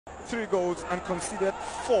3 goals and conceded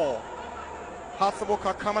 4.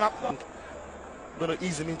 Hatsaboka coming up. Going to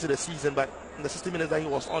ease him into the season, but in the 60 minutes that he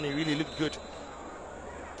was on, he really looked good.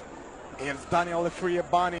 Here's Daniel Lefree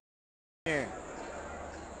Bani.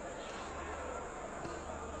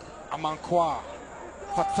 Amankwa.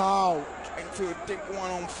 Fatal trying to take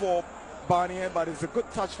 1-on-4 Barnier, but it's a good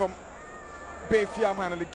touch from Baafi.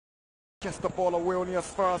 Managed to gets the ball away only as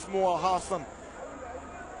far as Moa Hassan.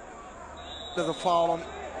 There's a foul on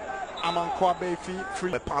Amankwa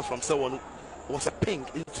Baafi. A pass from someone who was a ping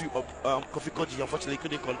into Kofi Koji. Unfortunately, he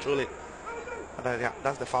couldn't control it. And yeah,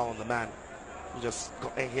 that's the foul on the man who just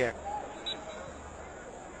got in here.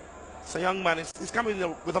 It's a young man. He's coming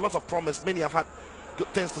with a lot of promise. Many have had good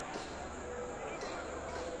things to.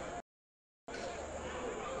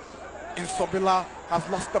 Insobila has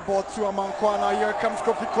lost the ball to Amankwa. Now here comes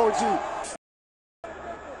Kofi Koji.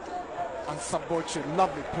 And Saboche,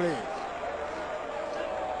 lovely play.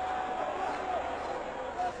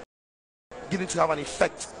 Getting to have an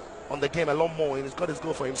effect on the game a lot more, and he's got his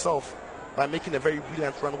goal for himself by making a very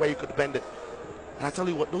brilliant run where he could bend it. And I tell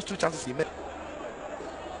you what, those 2 chances he made.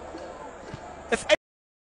 It's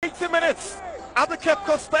 80 minutes at the Cape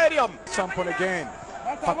Coast Stadium. Champion again.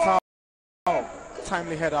 Fatal.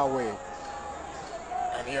 Timely head our way.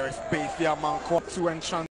 And here is Baafi Amankwa, 2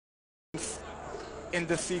 entrants in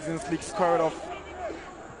the season's league squared off.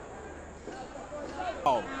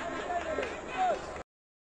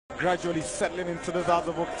 Gradually settling into the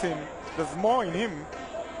Zazabok team. There's more in him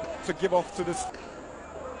to give off to this.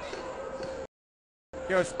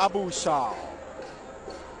 Here's Abu Shah.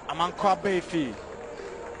 Amankwa Baafi.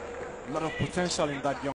 A lot of potential in that young